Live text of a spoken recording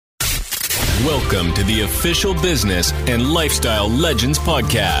Welcome to the official Business and Lifestyle Legends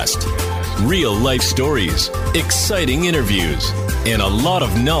podcast. Real life stories, exciting interviews, and a lot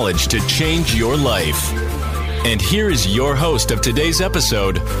of knowledge to change your life. And here is your host of today's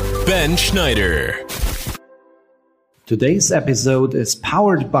episode, Ben Schneider. Today's episode is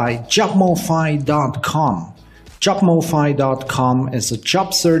powered by JobMofi.com. JobMofi.com is a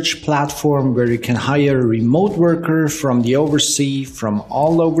job search platform where you can hire a remote worker from the overseas, from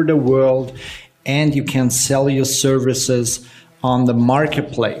all over the world, and you can sell your services on the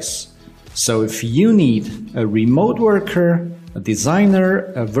marketplace. So if you need a remote worker, a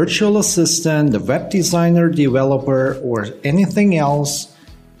designer, a virtual assistant, a web designer, developer, or anything else,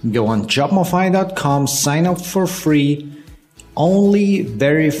 go on JobMofi.com, sign up for free, only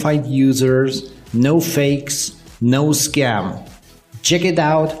verified users, no fakes, no scam. Check it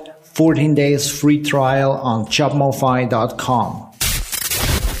out, 14 days free trial on JobMofi.com.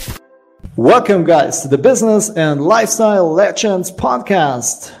 Welcome guys to the Business and Lifestyle Legends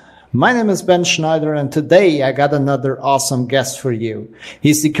podcast. My name is Ben Schneider and today I got another awesome guest for you.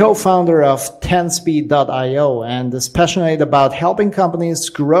 He's the co-founder of 10speed.io and is passionate about helping companies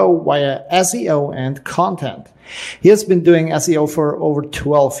grow via SEO and content. He has been doing SEO for over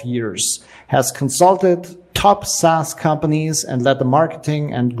 12 years, has consulted top SaaS companies and led the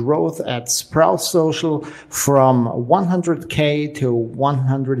marketing and growth at Sprout Social from 100K to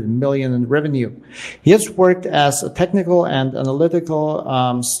 100 million in revenue. He has worked as a technical and analytical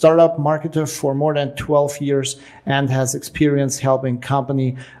startup marketer for more than 12 years and has experience helping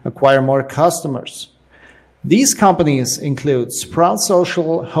company acquire more customers. These companies include Sprout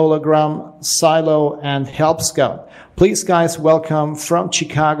Social, Hologram, Silo, and Help Scout. Please, guys, welcome from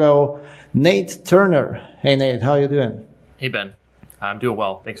Chicago, Nate Turner. Hey, Nate, how are you doing? Hey, Ben. I'm doing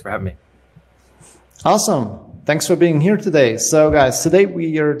well. Thanks for having me. Awesome. Thanks for being here today. So, guys, today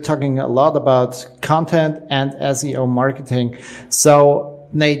we are talking a lot about content and SEO marketing. So,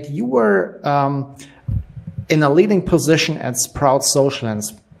 Nate, you were in a leading position at Sprout Social, and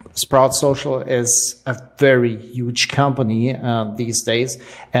Sprout Social is a very huge company these days.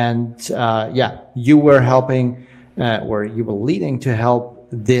 And you were helping or you were leading to help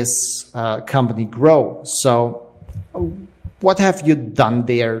this company grow. So what have you done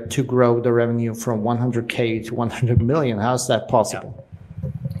there to grow the revenue from 100K to 100 million? How's that possible?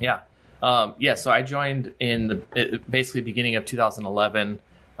 So I joined in the basically beginning of 2011,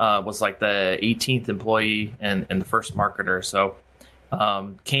 was like the 18th employee and the first marketer. So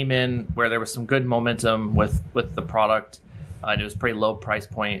came in where there was some good momentum with the product. And it was pretty low price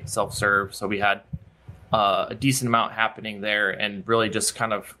point, self-serve. So we had a decent amount happening there and really just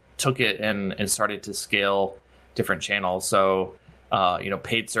kind of took it and started to scale different channels. So,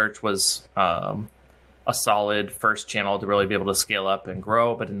 paid search was a solid first channel to really be able to scale up and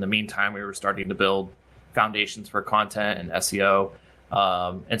grow. But in the meantime, we were starting to build foundations for content and SEO.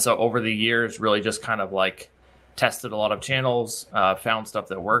 And so over the years, really just kind of like tested a lot of channels, found stuff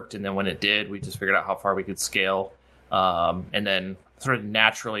that worked. And then when it did, we just figured out how far we could scale. And then sort of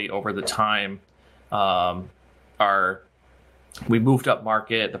naturally over the time, we moved up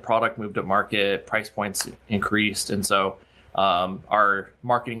market, the product moved up market, price points increased. And so, our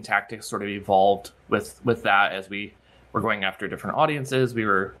marketing tactics sort of evolved with that as we were going after different audiences. We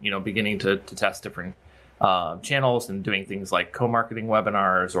were, beginning to test different, channels and doing things like co-marketing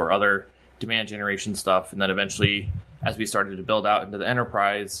webinars or other demand generation stuff. And then eventually, as we started to build out into the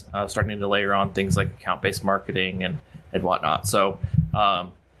enterprise, starting to layer on things like account-based marketing and whatnot. So,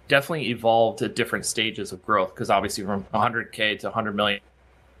 definitely evolved at different stages of growth because obviously from 100K to 100 million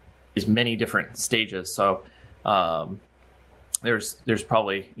is many different stages. So there's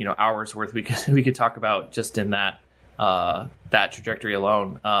probably hours worth we could talk about just in that trajectory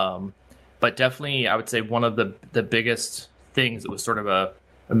alone. But definitely I would say one of the biggest things that was sort of a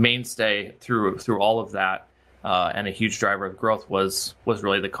mainstay through all of that and a huge driver of growth was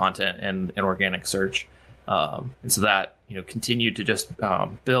really the content and organic search. And so that continued to just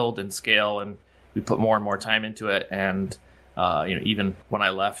build and scale, and we put more and more time into it. And even when I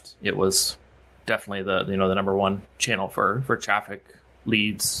left, it was definitely the number one channel for traffic,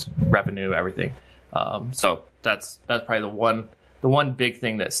 leads, revenue, everything. So that's probably the one big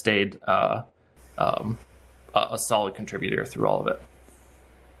thing that stayed a solid contributor through all of it.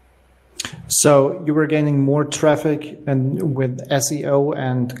 So you were gaining more traffic and with SEO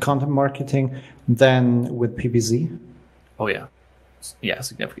and content marketing than with PPC? Oh, yeah. Yeah,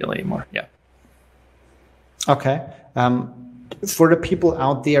 significantly more. Yeah. Okay. For the people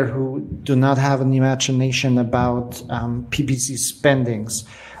out there who do not have an imagination about PPC spendings,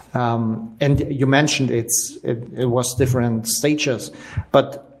 and you mentioned it was different stages,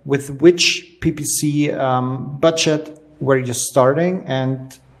 but with which PPC budget were you starting,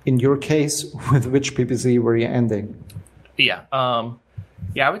 and in your case, with which PPC were you ending? Yeah,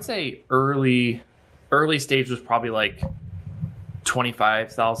 I would say early stage was probably like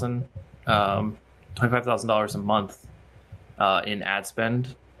 $25,000 a month in ad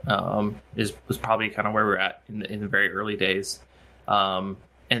spend. Was probably kind of where we're at in the very early days, and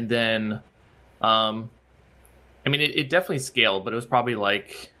then it definitely scaled, but it was probably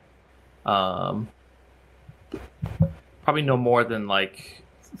like probably no more than like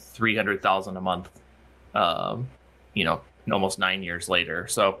 300,000 a month. Almost 9 years later,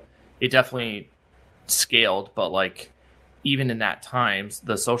 so it definitely scaled. But like even in that time,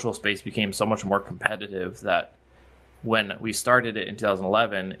 the social space became so much more competitive that when we started it in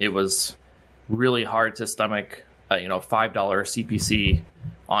 2011, it was really hard to stomach, $5 CPC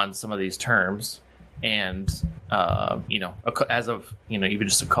on some of these terms. And, as of, even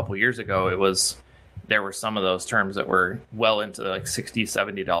just a couple years ago, there were some of those terms that were well into like $60,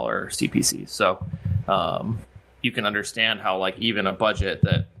 $70 CPC. So, you can understand how like even a budget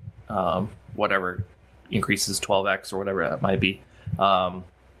that, whatever increases 12x or whatever that might be,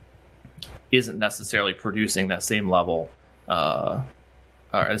 isn't necessarily producing that same level, or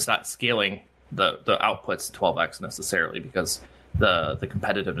it's not scaling the outputs 12x necessarily, because the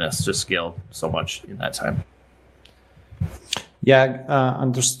competitiveness just scaled so much in that time. Yeah,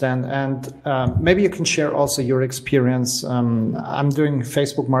 understand. And maybe you can share also your experience. I'm doing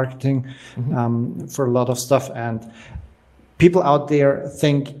Facebook marketing for a lot of stuff, and people out there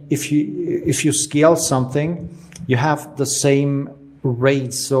think if you scale something, you have the same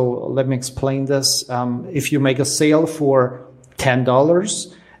rate. So let me explain this. If you make a sale for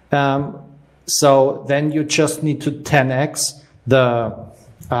 $10, so then you just need to 10x the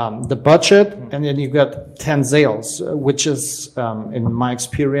budget, and then you got 10 sales, which is, in my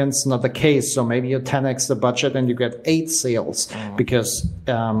experience, not the case. So maybe you 10x the budget and you get 8 sales because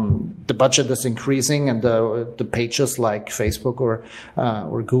the budget is increasing, and the pages like Facebook or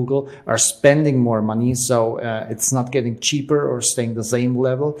Google are spending more money. So it's not getting cheaper or staying the same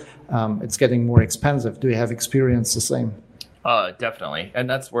level. It's getting more expensive. Do you have experienced the same? Definitely. And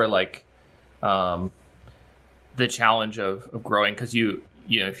that's where like the challenge of growing, because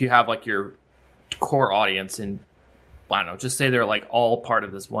if you have like your core audience, and I don't know, just say they're like all part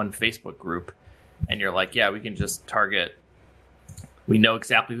of this one Facebook group, and you're like, yeah, we can just target, we know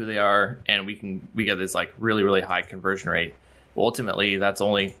exactly who they are, and we get this like really, really high conversion rate. Well, ultimately, that's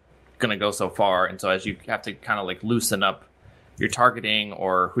only going to go so far. And so as you have to kind of like loosen up your targeting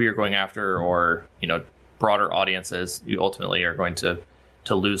or who you're going after, or, broader audiences, you ultimately are going to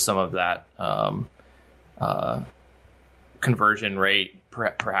lose some of that conversion rate,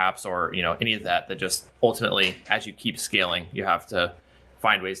 perhaps, or any of that just ultimately, as you keep scaling, you have to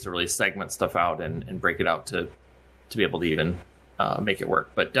find ways to really segment stuff out and break it out to be able to even make it work.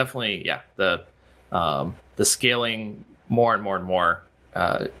 But definitely, yeah, the scaling more and more and more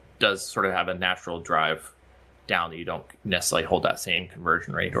does sort of have a natural drive down, that you don't necessarily hold that same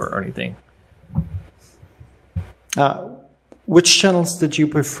conversion rate or anything. Which channels did you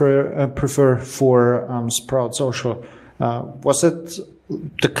prefer for Sprout Social? Was it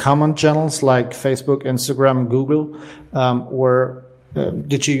the common channels like Facebook, Instagram, Google, or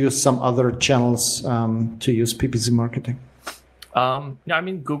did you use some other channels to use PPC marketing?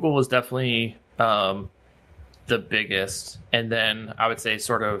 Google was definitely the biggest, and then I would say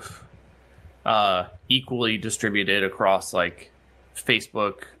sort of equally distributed across like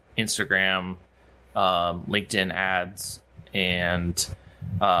Facebook, Instagram, LinkedIn ads, and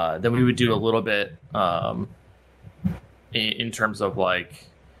then we would do a little bit in terms of like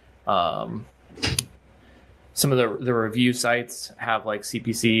some of the review sites have like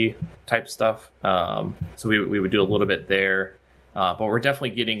CPC type stuff, so we would do a little bit there, but we're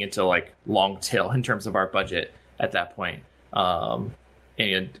definitely getting into like long tail in terms of our budget at that point,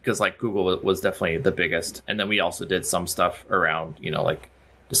 and because like Google was definitely the biggest, and then we also did some stuff around like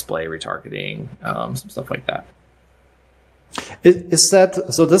display retargeting, some stuff like that. Is that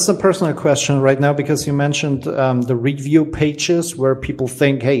so? This is a personal question right now, because you mentioned the review pages where people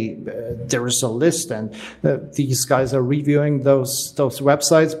think, hey, there is a list and these guys are reviewing those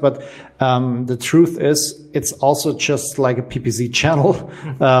websites, but the truth is it's also just like a PPC channel.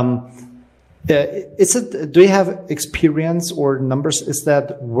 Do you have experience or numbers? Is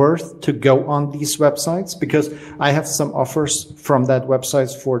that worth to go on these websites? Because I have some offers from that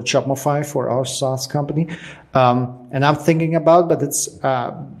website for Jobmify, for our SaaS company. And I'm thinking about, but it's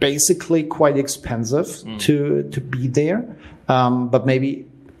basically quite expensive to be there. But maybe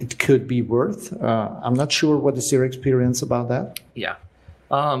it could be worth. I'm not sure. What is your experience about that? Yeah.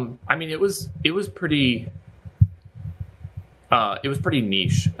 I mean, it was pretty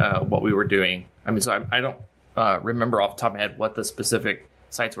niche what we were doing. I mean, so I don't remember off the top of my head what the specific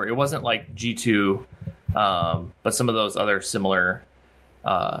sites were. It wasn't like G2, but some of those other similar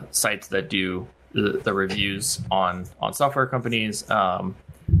sites that do the reviews on software companies, and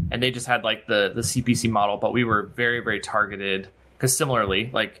they just had like the CPC model. But we were very, very targeted because similarly,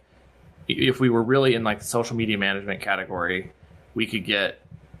 like if we were really in like the social media management category, we could get,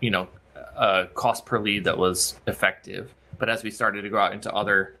 a cost per lead that was effective. But as we started to go out into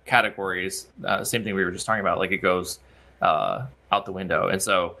other categories, same thing we were just talking about, like it goes out the window. And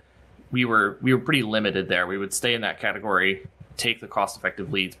so we were pretty limited there. We would stay in that category, take the cost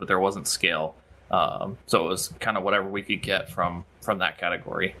effective leads, but there wasn't scale. So it was kind of whatever we could get from that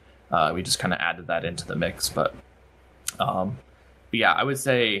category. We just kind of added that into the mix. But yeah, I would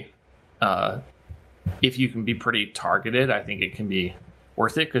say if you can be pretty targeted, I think it can be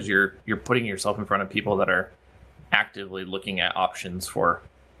worth it because you're putting yourself in front of people that are actively looking at options for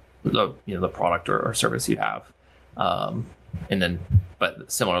the product or service you have.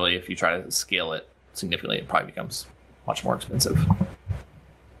 But similarly, if you try to scale it significantly, it probably becomes much more expensive.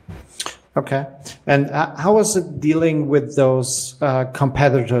 Okay. And how was it dealing with those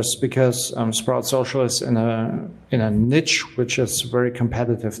competitors? Because Sprout Social is in a niche which is very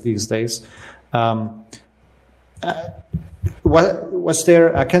competitive these days. What was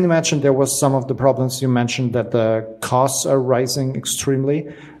there? I can imagine there was some of the problems you mentioned that the costs are rising extremely.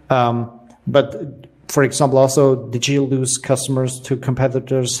 But for example, also, did you lose customers to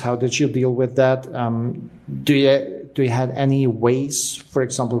competitors? How did you deal with that? Do you have any ways, for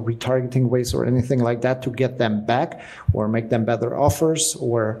example, retargeting ways or anything like that to get them back or make them better offers?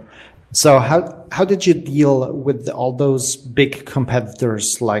 Or so how did you deal with all those big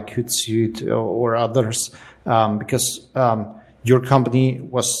competitors like Hootsuite or others? Because your company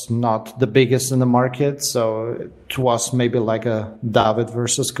was not the biggest in the market, so it was maybe like a David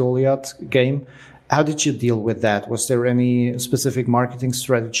versus Goliath game. How did you deal with that? Was there any specific marketing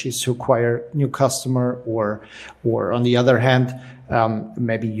strategies to acquire new customer, or on the other hand,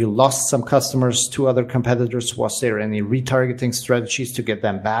 maybe you lost some customers to other competitors? Was there any retargeting strategies to get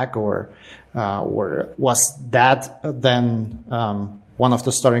them back, or was that then one of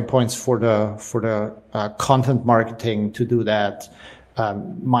the starting points for the content marketing to do that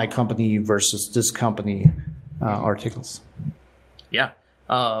my company versus this company articles? Yeah.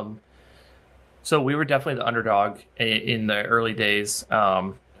 So we were definitely the underdog in the early days.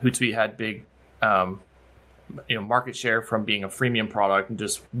 Hootsuite had big, market share from being a freemium product and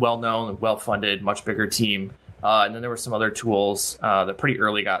just well-known and well-funded, much bigger team. And then there were some other tools that pretty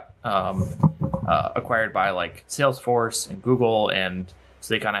early got acquired by like Salesforce and Google, and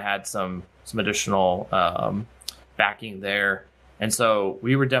so they kind of had some additional backing there. And so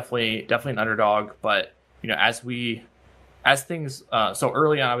we were definitely an underdog. But as things so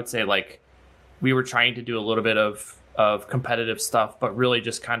early on, I would say like we were trying to do a little bit of competitive stuff, but really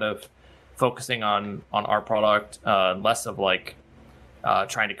just kind of focusing on our product, less of like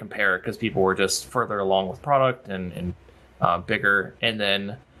trying to compare because people were just further along with product and bigger. And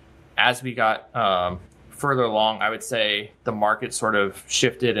then as we got further along, I would say the market sort of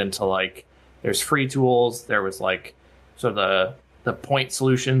shifted into like there's free tools. There was like sort of the point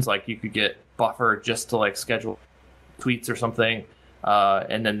solutions, like you could get Buffer just to like schedule tweets or something.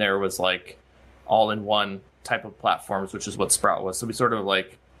 And then there was like all-in-one type of platforms, which is what Sprout was. So we sort of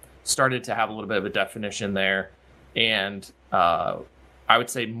like started to have a little bit of a definition there. And I would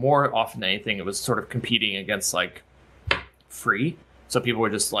say more often than anything, it was sort of competing against like free. So people were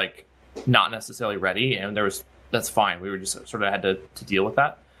just like not necessarily ready, and that's fine. We were just sort of had to deal with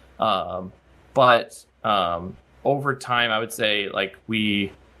that. But over time, I would say like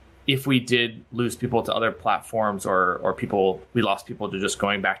if we did lose people to other platforms or we lost people to just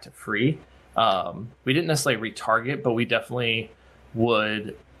going back to free, we didn't necessarily retarget, but we definitely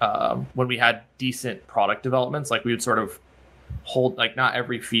would, when we had decent product developments, like we would sort of hold, like not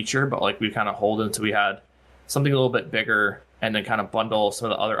every feature, but like we kind of hold until we had something a little bit bigger, and then kind of bundle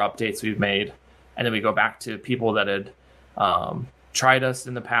some of the other updates we've made. And then we go back to people that had tried us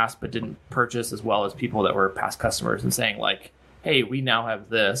in the past, but didn't purchase, as well as people that were past customers, and saying like, hey, we now have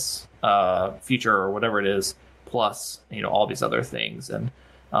this feature or whatever it is, plus, all these other things. And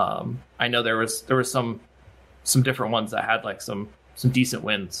I know there was some different ones that had like some decent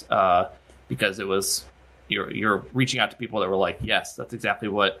wins because it was you're reaching out to people that were like, yes, that's exactly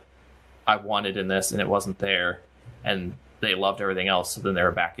what I wanted in this, and it wasn't there, and they loved everything else, so then they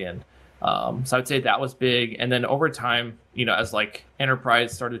were back in. So I would say that was big. And then over time, as like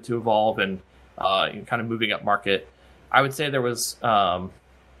enterprise started to evolve and kind of moving up market, I would say there was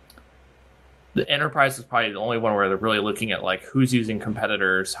the enterprise was probably the only one where they're really looking at like who's using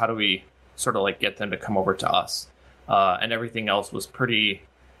competitors, how do we sort of like get them to come over to us, and everything else was pretty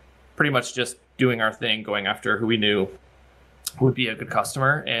much just doing our thing, going after who we knew would be a good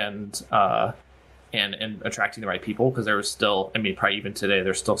customer, and attracting the right people, because there was still, I mean, probably even today,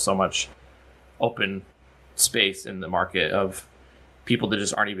 there's still so much open space in the market of people that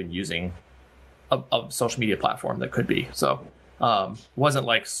just aren't even using a social media platform that could be. So wasn't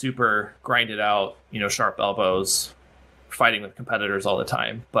like super grinded out, sharp elbows, fighting with competitors all the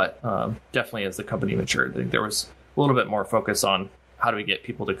time. But definitely as the company matured, I think there was a little bit more focus on how do we get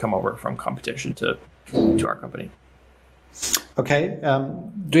people to come over from competition to our company. Okay.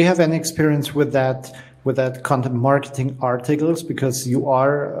 Do you have any experience with that content marketing articles? Because you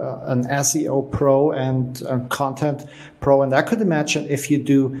are an SEO pro and a content pro, and I could imagine if you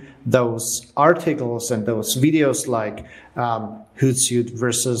do those articles and those videos like Hootsuite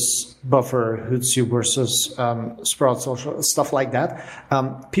versus Buffer, Hootsuite versus Sprout Social, stuff like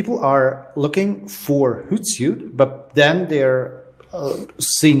that, people are looking for Hootsuite, but then they're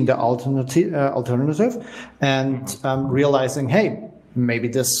seeing the alternative and realizing, hey, maybe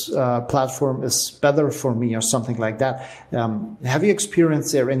this platform is better for me or something like that. Have you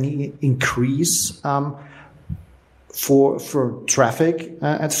experienced there any increase for traffic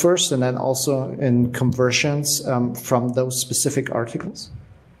at first, and then also in conversions from those specific articles?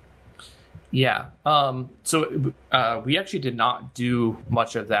 Yeah. So we actually did not do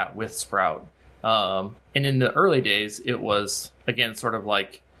much of that with Sprout. And in the early days, it was, again, sort of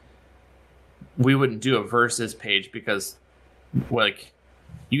like we wouldn't do a versus page because like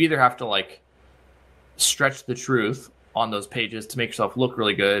you either have to like stretch the truth on those pages to make yourself look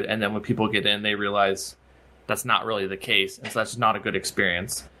really good. And then when people get in, they realize that's not really the case. And so that's not a good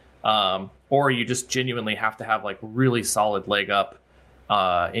experience. Or you just genuinely have to have like really solid leg up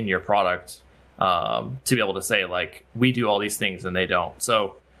in your product to be able to say like, we do all these things and they don't.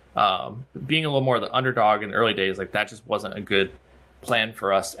 So being a little more the underdog in the early days, like that just wasn't a good plan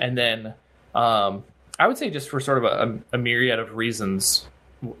for us. And then I would say just for sort of a myriad of reasons,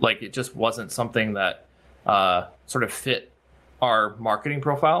 like it just wasn't something that sort of fit our marketing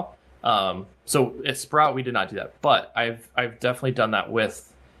profile. So at Sprout, we did not do that, but I've definitely done that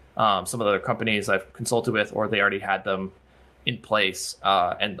with some of the other companies I've consulted with, or they already had them in place.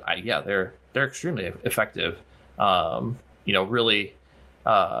 And they're extremely effective. Really,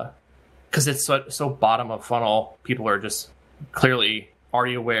 because it's so bottom of funnel. People are just clearly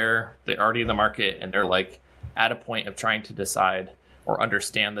already aware, they're already in the market, and they're like at a point of trying to decide or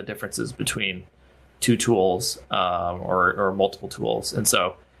understand the differences between two tools or multiple tools. And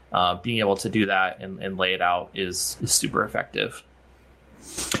so being able to do that and lay it out is super effective.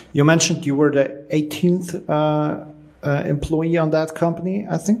 You mentioned you were the 18th employee on that company,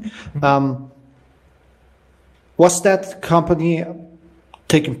 I think. Was that company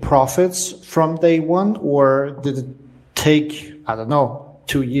taking profits from day one, or did it take, I don't know,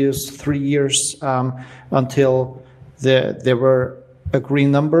 2 years, 3 years until there were a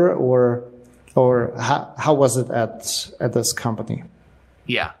green number, or how was it at this company?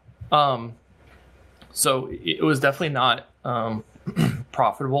 Yeah. So it was definitely not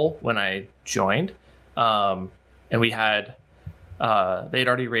profitable when I joined. And we had, they'd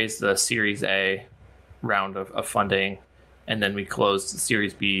already raised the Series A round of funding, and then we closed the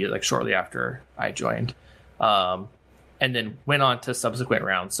Series B like shortly after I joined. And then went on to subsequent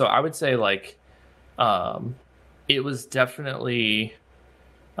rounds. So I would say like, it was definitely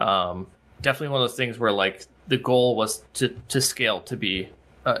one of those things where like the goal was to scale to be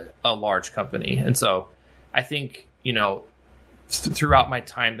a large company. And so I think, throughout my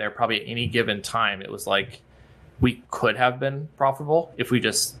time there, probably at any given time, it was like we could have been profitable if we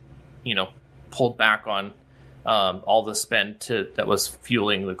just, pulled back on all the spend that was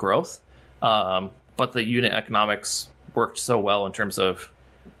fueling the growth. But the unit economics worked so well in terms of,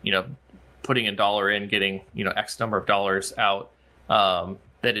 putting a dollar in, getting, X number of dollars out,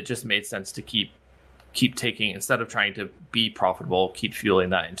 that it just made sense to keep taking, instead of trying to be profitable, keep fueling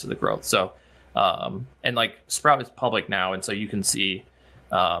that into the growth. So, and like Sprout is public now. And so you can see,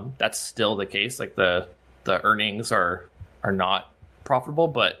 that's still the case. Like the earnings are not profitable,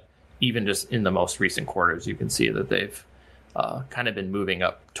 but even just in the most recent quarters, you can see that they've, kind of been moving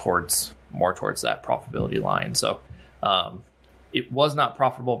up more towards that profitability line. So, it was not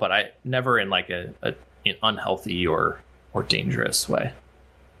profitable, but I never in like an unhealthy or dangerous way.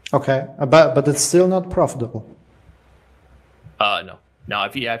 Okay, but it's still not profitable. No.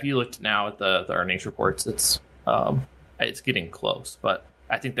 If you looked now at the earnings reports, it's getting close. But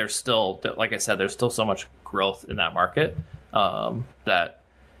I think there's still, like I said, there's still so much growth in that market that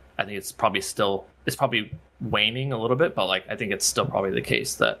I think it's probably waning a little bit, but like I think it's still probably the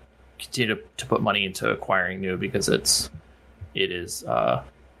case that continue to put money into acquiring new because it is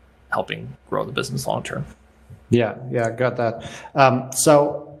helping grow the business long term. Yeah, got that.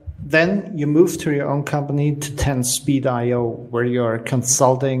 So then you moved to your own company, to 10speed.io, where you're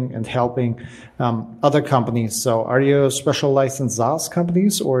consulting and helping other companies. So are you specialized in SaaS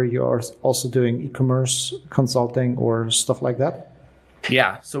companies, or you're also doing e-commerce consulting or stuff like that?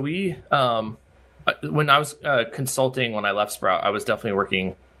 Yeah. So we, when I was consulting, when I left Sprout, I was definitely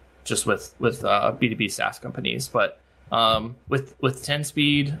working just with B2B SaaS companies. But with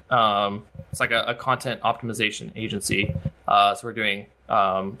 10speed, it's like a content optimization agency. So we're doing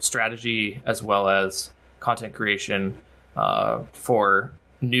strategy as well as content creation for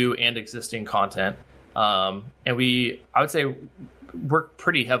new and existing content. And I would say, work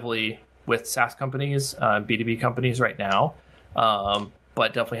pretty heavily with SaaS companies, B2B companies right now,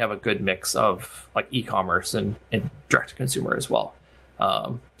 but definitely have a good mix of like e-commerce and direct to consumer as well.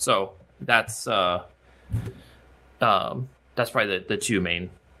 So that's probably the two main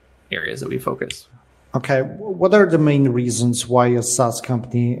areas that we focus. Okay, what are the main reasons why a SaaS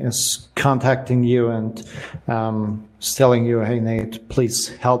company is contacting you and telling you, hey, Nate, please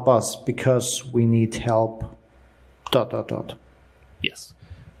help us because we need help, ... Yes.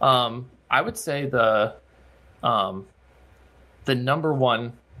 I would say the number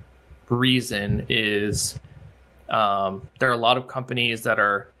one reason is there are a lot of companies that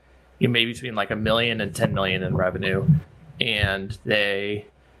are maybe between like $1 million and 10 million in revenue, and they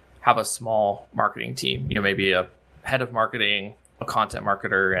have a small marketing team, maybe a head of marketing, a content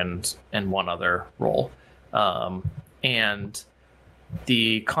marketer, and one other role. And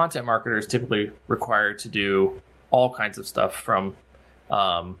the content marketer is typically required to do all kinds of stuff from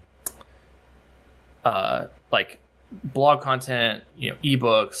like blog content,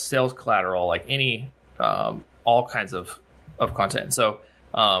 ebooks, sales collateral, like any all kinds of content. So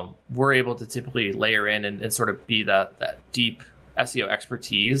we're able to typically layer in and sort of be that deep SEO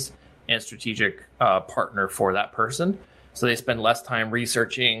expertise and strategic partner for that person. So they spend less time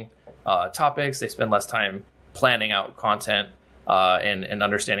researching topics. They spend less time planning out content and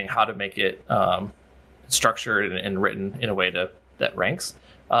understanding how to make it structured and written in a way that ranks.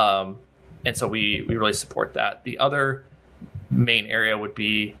 And so we really support that. The other main area would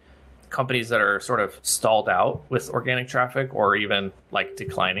be companies that are sort of stalled out with organic traffic or even like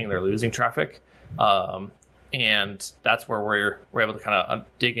declining, they're losing traffic. And that's where we're able to kind of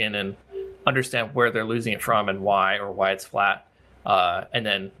dig in and understand where they're losing it from and why, or why it's flat. And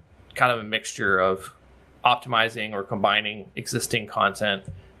then kind of a mixture of optimizing or combining existing content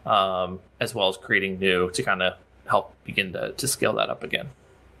as well as creating new to kind of help begin to scale that up again.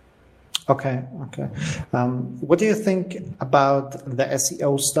 Okay. What do you think about the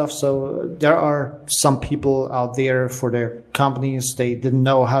SEO stuff? So there are some people out there for their companies, they didn't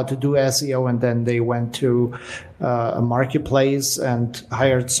know how to do SEO, and then they went to a marketplace and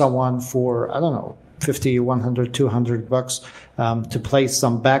hired someone for, I don't know, 50, 100, 200 bucks to place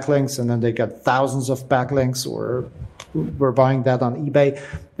some backlinks, and then they got thousands of backlinks, or were buying that on eBay.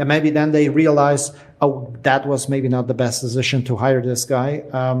 And maybe then they realize, oh, that was maybe not the best decision to hire this guy.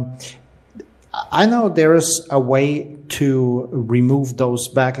 I know there is a way to remove those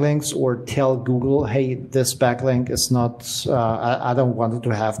backlinks or tell Google, hey, this backlink is not, I don't want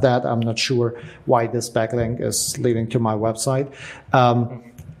to have that. I'm not sure why this backlink is leading to my website.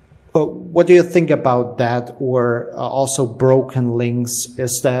 But what do you think about that? Or also broken links?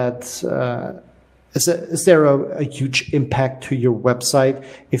 Is there a huge impact to your website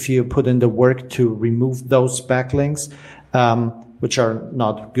if you put in the work to remove those backlinks? Which are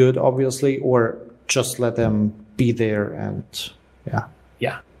not good, obviously, or just let them be there and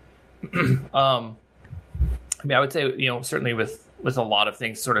Yeah. I mean, I would say, certainly with a lot of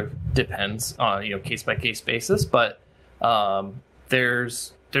things sort of depends on, case by case basis, but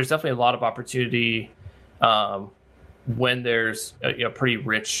there's definitely a lot of opportunity when there's a pretty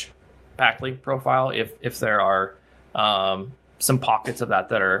rich backlink profile. If there are some pockets of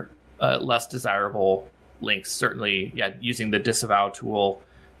that are less desirable links, certainly, using the disavow tool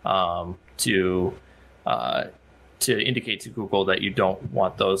to indicate to Google that you don't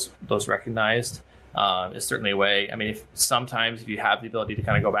want those recognized is certainly a way. I mean, sometimes you have the ability to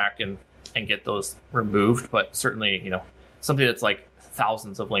kind of go back and get those removed, but certainly, something that's like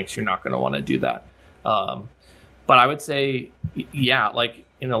thousands of links, you're not going to want to do that. But I would say, like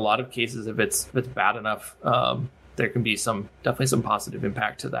in a lot of cases, if it's bad enough, there can be definitely some positive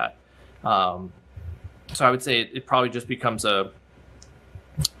impact to that. So I would say it probably just becomes a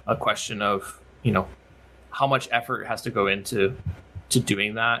question of, how much effort has to go into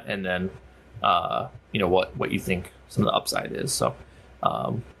doing that, and then what you think some of the upside is. So,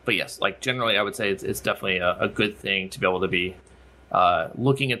 but yes, like generally, I would say it's definitely a good thing to be able to be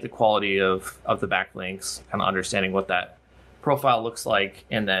looking at the quality of the backlinks, kind of understanding what that profile looks like,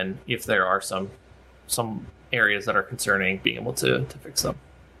 and then if there are some areas that are concerning, being able to fix them.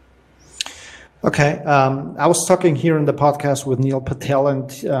 Okay. I was talking here in the podcast with Neil Patel,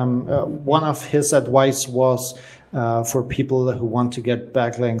 and one of his advice was for people who want to get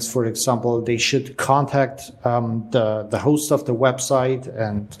backlinks, for example, they should contact the host of the website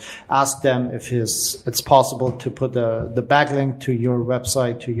and ask them if it's possible to put the backlink to your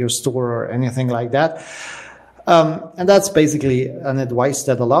website, to your store, or anything like that. And that's basically an advice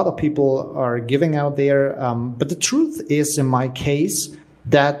that a lot of people are giving out there. But the truth is, in my case,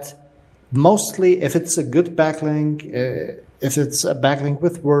 that mostly if it's a good backlink, if it's a backlink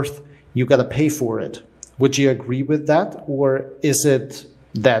with worth, you got to pay for it. Would you agree with that? Or is it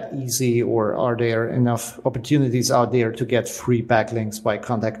that easy, or are there enough opportunities out there to get free backlinks by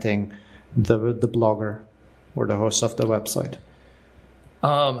contacting the blogger or the host of the website?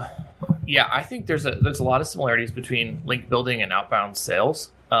 Yeah, I think there's a lot of similarities between link building and outbound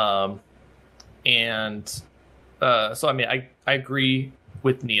sales. So I mean, I agree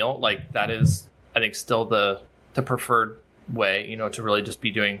with Neil. Like, that is, I think, still the preferred way, to really just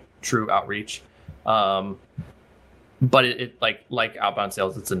be doing true outreach. But it like outbound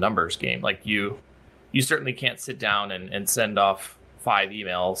sales, it's a numbers game. Like you certainly can't sit down and send off 5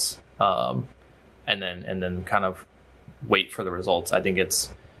 emails, and then kind of wait for the results. I think it's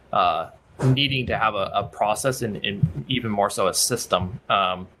needing to have a process and even more so a system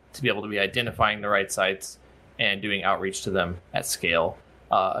to be able to be identifying the right sites and doing outreach to them at scale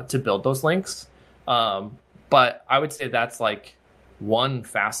to build those links. But I would say that's like one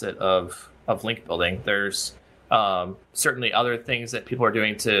facet of link building. There's certainly other things that people are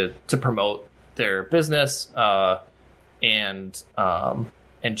doing to promote their business and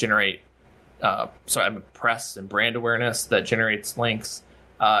generate press and brand awareness that generates links.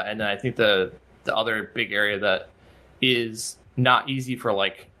 And then I think the other big area that is not easy for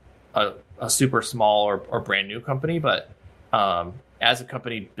like a super small or brand new company, but as a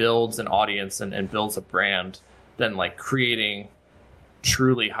company builds an audience and builds a brand, then like creating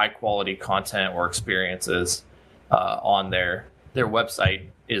truly high quality content or experiences on their website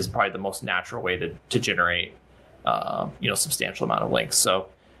is probably the most natural way to generate substantial amount of links. So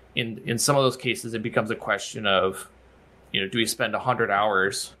in some of those cases, it becomes a question of, do we spend 100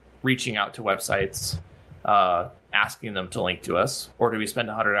 hours reaching out to websites, asking them to link to us, or do we spend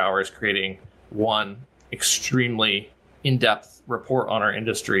 100 hours creating one extremely in-depth report on our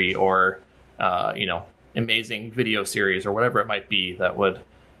industry, or amazing video series, or whatever it might be that would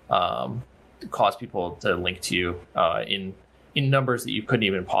cause people to link to you in numbers that you couldn't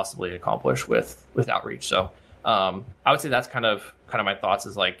even possibly accomplish with outreach. So I would say that's kind of my thoughts,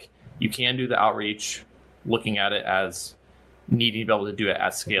 is like, you can do the outreach, looking at it as needing to be able to do it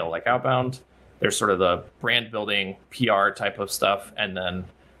at scale, like outbound. There's sort of the brand building, PR type of stuff, and then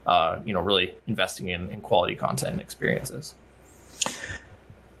really investing in quality content and experiences.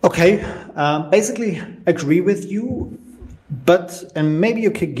 Okay, basically agree with you, and maybe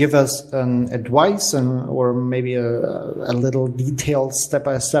you could give us an advice or maybe a little detailed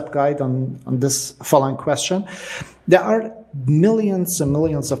step-by-step guide on this following question. There are millions and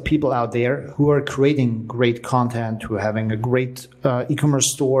millions of people out there who are creating great content, who are having a great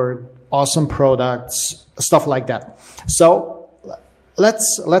e-commerce store, awesome products, stuff like that. So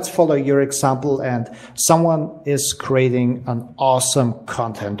let's follow your example, and someone is creating an awesome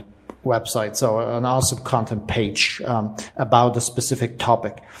content website, so an awesome content page about a specific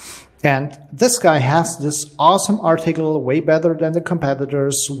topic. And this guy has this awesome article, way better than the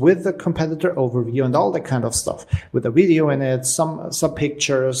competitors, with the competitor overview and all that kind of stuff, with a video in it, some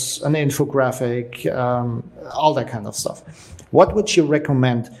pictures, an infographic, all that kind of stuff. What would you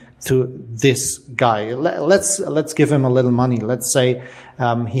recommend to this guy? Let's give him a little money. Let's say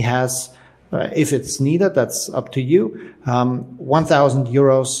he has, if it's needed, that's up to you, 1,000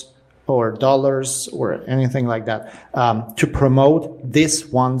 euros or dollars or anything like that to promote this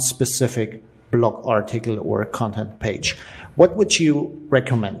one specific blog article or content page. What would you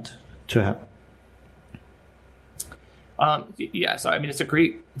recommend to him? Yeah, so I mean, it's a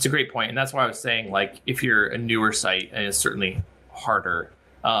great point, and that's why I was saying, like, if you're a newer site, and it's certainly harder.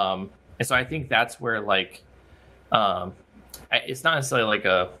 And so I think that's where, like, it's not necessarily like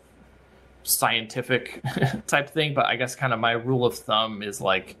a scientific type thing, but I guess kind of my rule of thumb is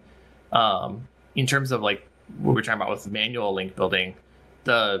like, in terms of like what we're talking about with manual link building,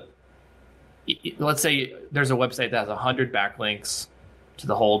 let's say there's a website that has 100 backlinks to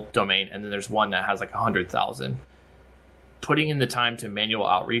the whole domain, and then there's one that has like 100,000. Putting in the time to manual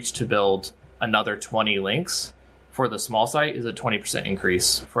outreach to build another 20 links for the small site is a 20%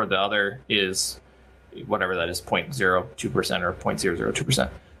 increase. For the other is whatever that is, 0.02% or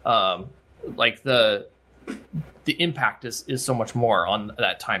 0.002%. Like the impact is so much more on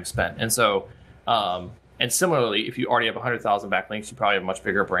that time spent. And so, and similarly, if you already have 100,000 backlinks, you probably have a much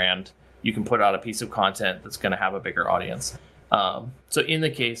bigger brand. You can put out a piece of content that's going to have a bigger audience. So in the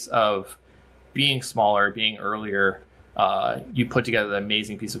case of being smaller, being earlier, you put together an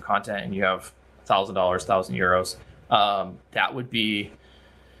amazing piece of content and you have $1,000, €1,000. That would be,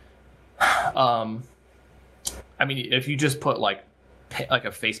 I mean, if you just put like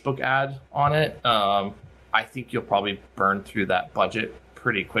a Facebook ad on it, I think you'll probably burn through that budget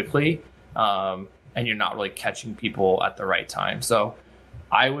pretty quickly. And you're not really catching people at the right time. So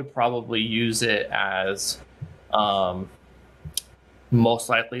I would probably use it as most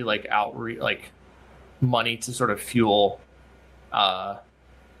likely like outreach, like money to sort of fuel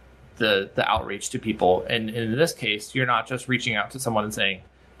the outreach to people. And in this case, you're not just reaching out to someone and saying,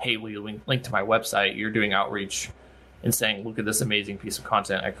 hey, will you link to my website? You're doing outreach and saying, look at this amazing piece of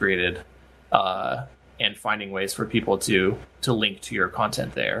content I created, and finding ways for people to link to your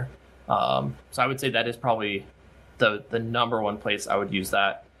content there. So I would say that is probably the number one place I would use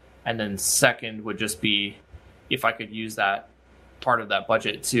that. And then second would just be if I could use that part of that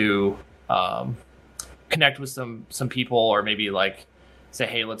budget to connect with some people, or maybe like say,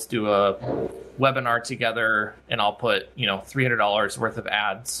 hey, let's do a webinar together, and I'll put, $300 worth of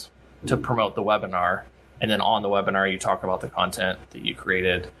ads to promote the webinar. And then on the webinar, you talk about the content that you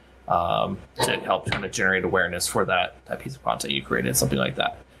created to help kind of generate awareness for that piece of content you created, something like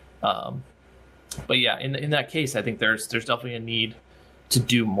that. But yeah, in that case, I think there's definitely a need to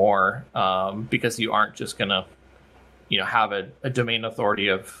do more, because you aren't just gonna, have a domain authority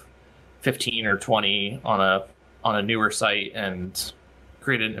of 15 or 20 on a newer site and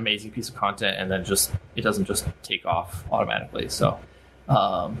create an amazing piece of content and then it doesn't just take off automatically. So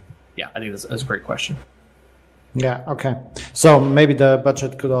yeah, I think that's a great question. Yeah. Okay. So maybe the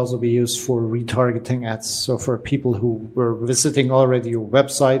budget could also be used for retargeting ads. So for people who were visiting already your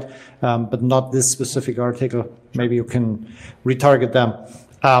website, but not this specific article, maybe you can retarget them.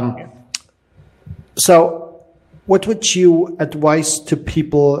 So what would you advise to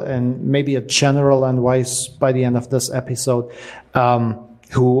people, and maybe a general advice by the end of this episode,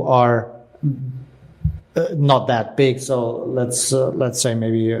 who are not that big? So let's say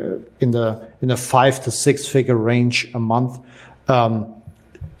maybe in the 5 to 6 figure range a month,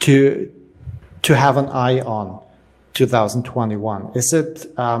 to have an eye on 2021. Is it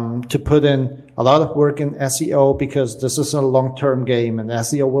to put in a lot of work in SEO, because this is a long-term game and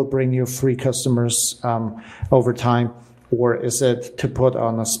SEO will bring you free customers over time? Or is it to put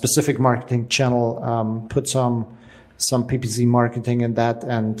on a specific marketing channel, put some PPC marketing in that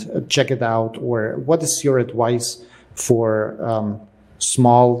and check it out? Or what is your advice for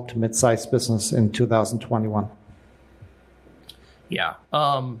small to mid-sized business in 2021? Yeah.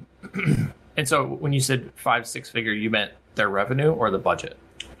 And so when you said 5-6 figure, you meant their revenue or the budget?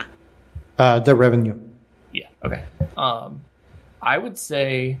 The revenue. Yeah. Okay. I would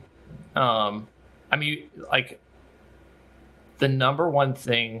say, like the number one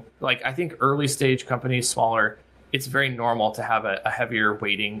thing, like I think early stage companies, smaller, it's very normal to have a heavier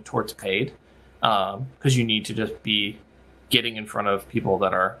weighting towards paid, because you need to just be getting in front of people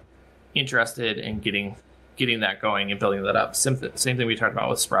that are interested and getting that going and building that up. Same thing we talked about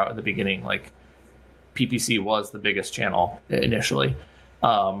with Sprout at the beginning. Like PPC was the biggest channel initially.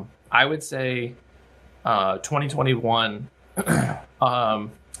 I would say 2021,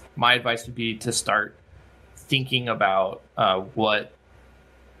 my advice would be to start thinking about what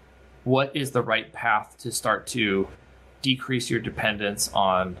is the right path to start to decrease your dependence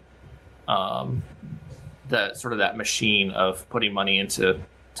on the sort of that machine of putting money into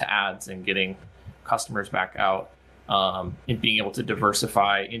ads and getting customers back out, and being able to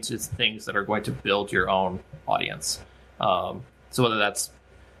diversify into things that are going to build your own audience. So whether that's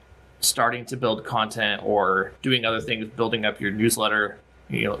starting to build content or doing other things, building up your newsletter,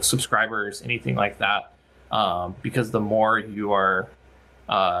 subscribers, anything like that, because the more you are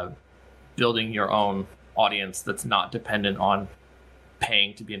building your own audience that's not dependent on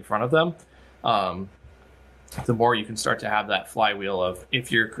paying to be in front of them, the more you can start to have that flywheel of,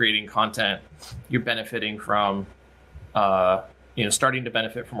 if you're creating content, you're benefiting from, starting to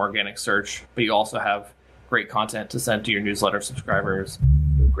benefit from organic search, but you also have great content to send to your newsletter subscribers,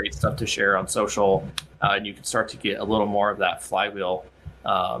 great stuff to share on social, and you can start to get a little more of that flywheel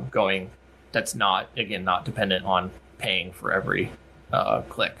going. That's not dependent on paying for every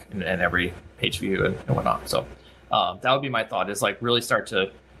click and every page view and whatnot. So that would be my thought, is like really start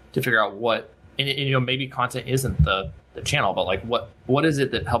to figure out what, and maybe content isn't the channel, but like what is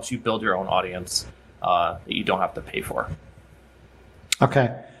it that helps you build your own audience that you don't have to pay for.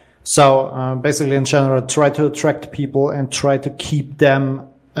 Okay. So basically, in general, try to attract people and try to keep them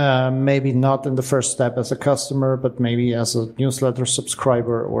maybe not in the first step as a customer, but maybe as a newsletter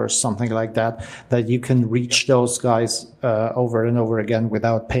subscriber or something like that, that you can reach those guys over and over again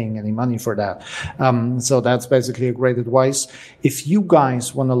without paying any money for that. So that's basically a great advice. If you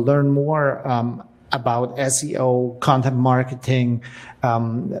guys want to learn more about SEO, content marketing,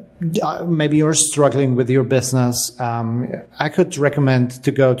 maybe you're struggling with your business, I could recommend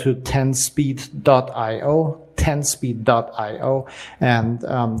to go to 10speed.io, 10speed.io, and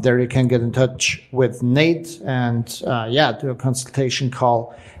there you can get in touch with Nate and do a consultation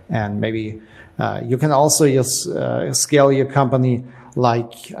call, and maybe you can also scale your company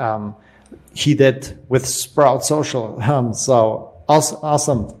like he did with Sprout Social. So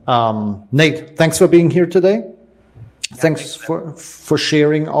awesome. Nate, thanks for being here today. Thanks for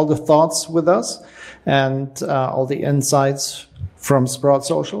sharing all the thoughts with us and all the insights from Sprout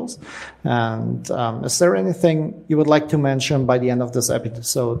Socials. And is there anything you would like to mention by the end of this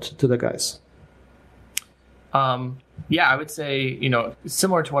episode to the guys? I would say,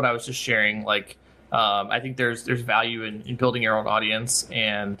 similar to what I was just sharing, like I think there's value in building your own audience,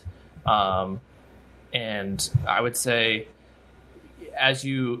 and I would say, as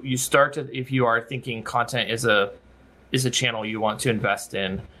you start to, if you are thinking content is a channel you want to invest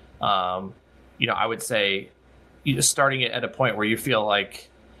in, I would say starting it at a point where you feel like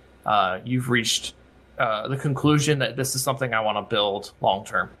you've reached the conclusion that this is something I want to build long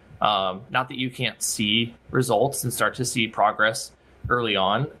term. Not that you can't see results and start to see progress early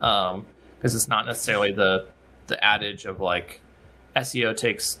on, because it's not necessarily the adage of like SEO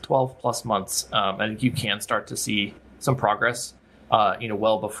takes 12 plus months. I think you can start to see some progress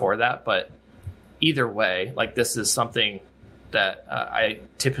well before that. But either way, like this is something that I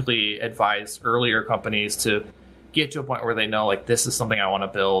typically advise earlier companies to get to a point where they know, like, this is something I want to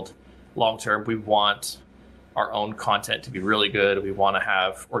build long term. We want our own content to be really good. We want to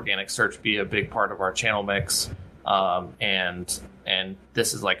have organic search be a big part of our channel mix. And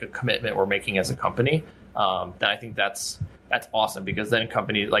this is like a commitment we're making as a company. Then I think that's awesome, because then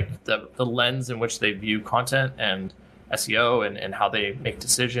companies, like the lens in which they view content and SEO and how they make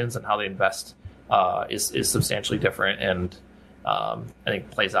decisions and how they invest is substantially different, and I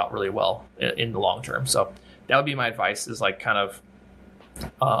think plays out really well in the long term. So that would be my advice, is like kind of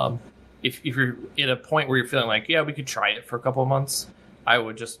if you're at a point where you're feeling like, yeah, we could try it for a couple of months, I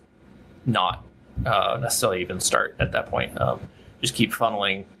would just not necessarily even start at that point. Just keep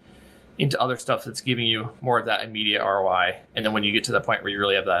funneling into other stuff that's giving you more of that immediate ROI. And then when you get to the point where you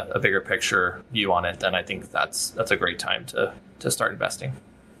really have a bigger picture view on it, then I think that's a great time to start investing.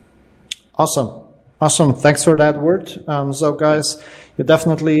 Awesome. Thanks for that word. So guys, you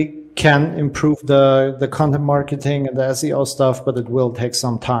definitely can improve the content marketing and the SEO stuff, but it will take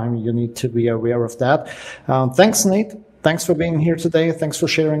some time. You need to be aware of that. Thanks, Nate. Thanks for being here today. Thanks for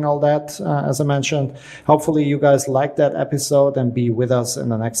sharing all that. As I mentioned, hopefully you guys like that episode and be with us in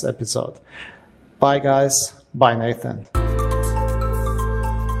the next episode. Bye, guys. Bye, Nathan.